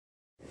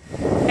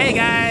Hey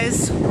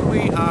guys,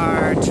 we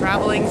are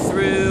traveling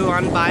through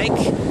on bike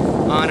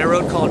on a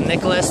road called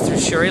Nicholas through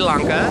Sri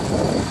Lanka,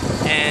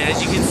 and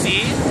as you can see,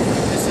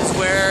 this is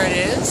where it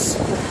is.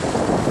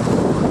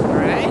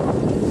 Alright,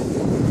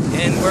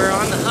 and we're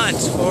on the hunt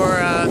for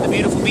the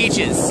beautiful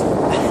beaches.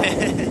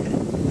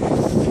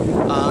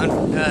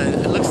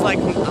 It looks like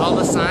all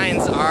the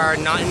signs are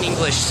not in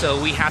English,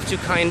 so we have to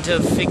kind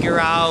of figure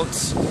out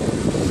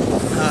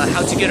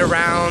how to get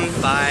around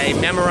by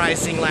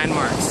memorizing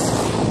landmarks.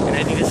 And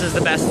I think this is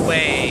the best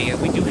way.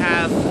 We do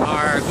have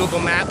our Google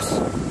Maps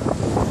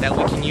that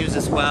we can use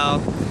as well,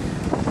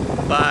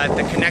 but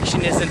the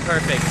connection isn't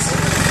perfect.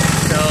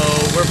 So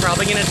we're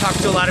probably going to talk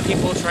to a lot of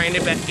people trying to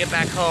get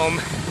back home.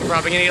 We're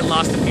probably going to get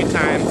lost a few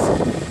times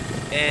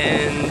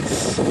and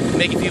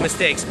make a few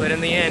mistakes, but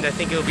in the end I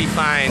think it'll be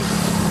fine.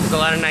 There's a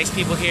lot of nice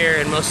people here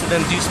and most of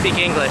them do speak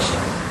English.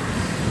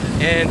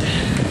 And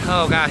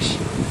oh gosh,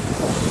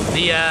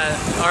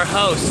 our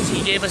host,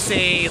 he gave us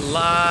a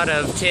lot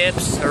of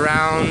tips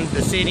around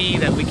the city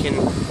that we can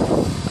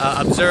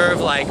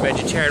observe, like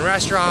vegetarian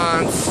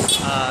restaurants,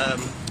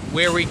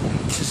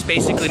 just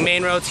basically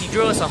main roads. He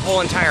drew us a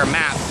whole entire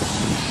map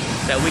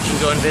that we can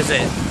go and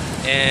visit,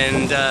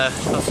 and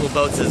also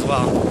boats as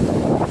well.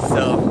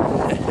 So,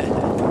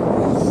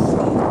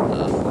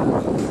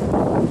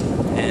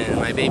 and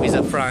my baby's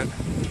up front.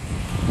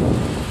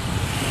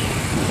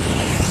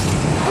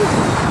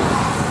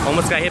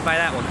 Almost got hit by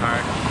that one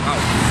car. Oh.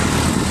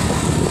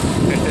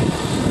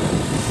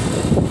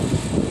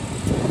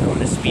 I want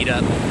to speed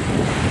up.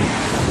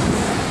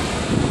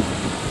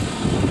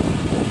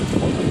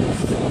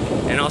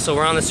 And also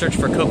we're on the search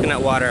for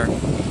coconut water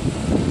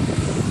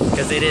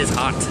because it is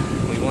hot.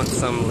 We want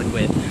some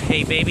liquid.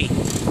 Hey baby.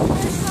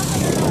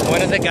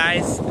 One of the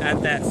guys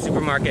at that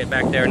supermarket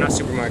back there, not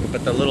supermarket,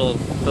 but the little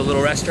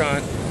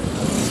restaurant,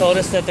 told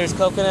us that there's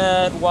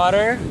coconut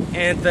water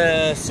at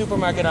the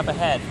supermarket up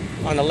ahead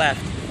on the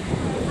left.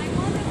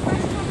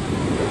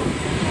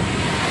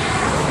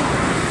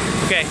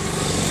 Okay.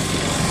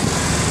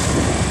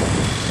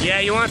 Yeah,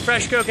 you want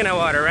fresh coconut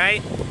water,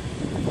 right?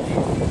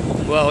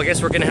 Well, I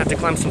guess we're gonna have to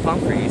climb some palm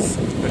trees.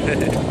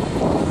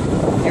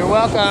 You're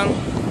welcome.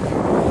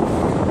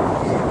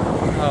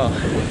 Oh.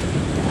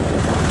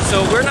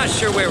 So we're not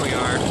sure where we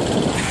are.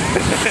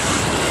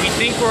 We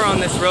think we're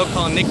on this road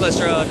called Nicholas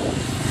Road.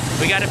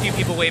 We got a few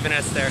people waving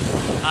us there.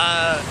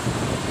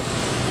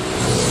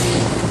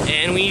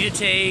 And we need to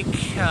take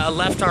a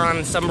left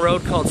on some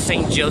road called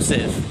St.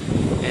 Joseph.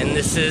 And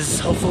this is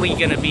hopefully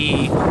going to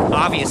be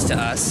obvious to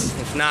us.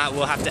 If not,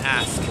 we'll have to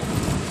ask.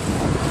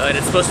 But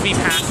it's supposed to be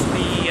past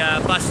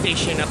the bus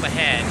station up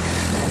ahead.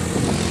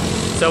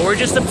 So we're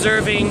just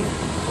observing,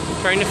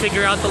 trying to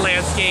figure out the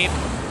landscape,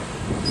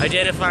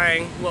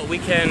 identifying what we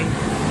can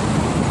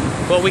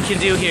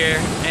do here,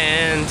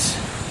 and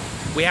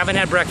we haven't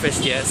had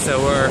breakfast yet,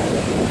 so we're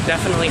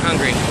definitely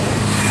hungry.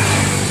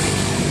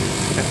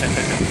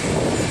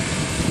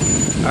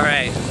 All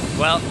right.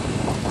 Well,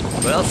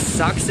 we'll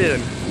talk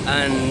soon.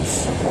 And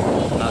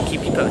I'll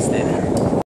keep you posted.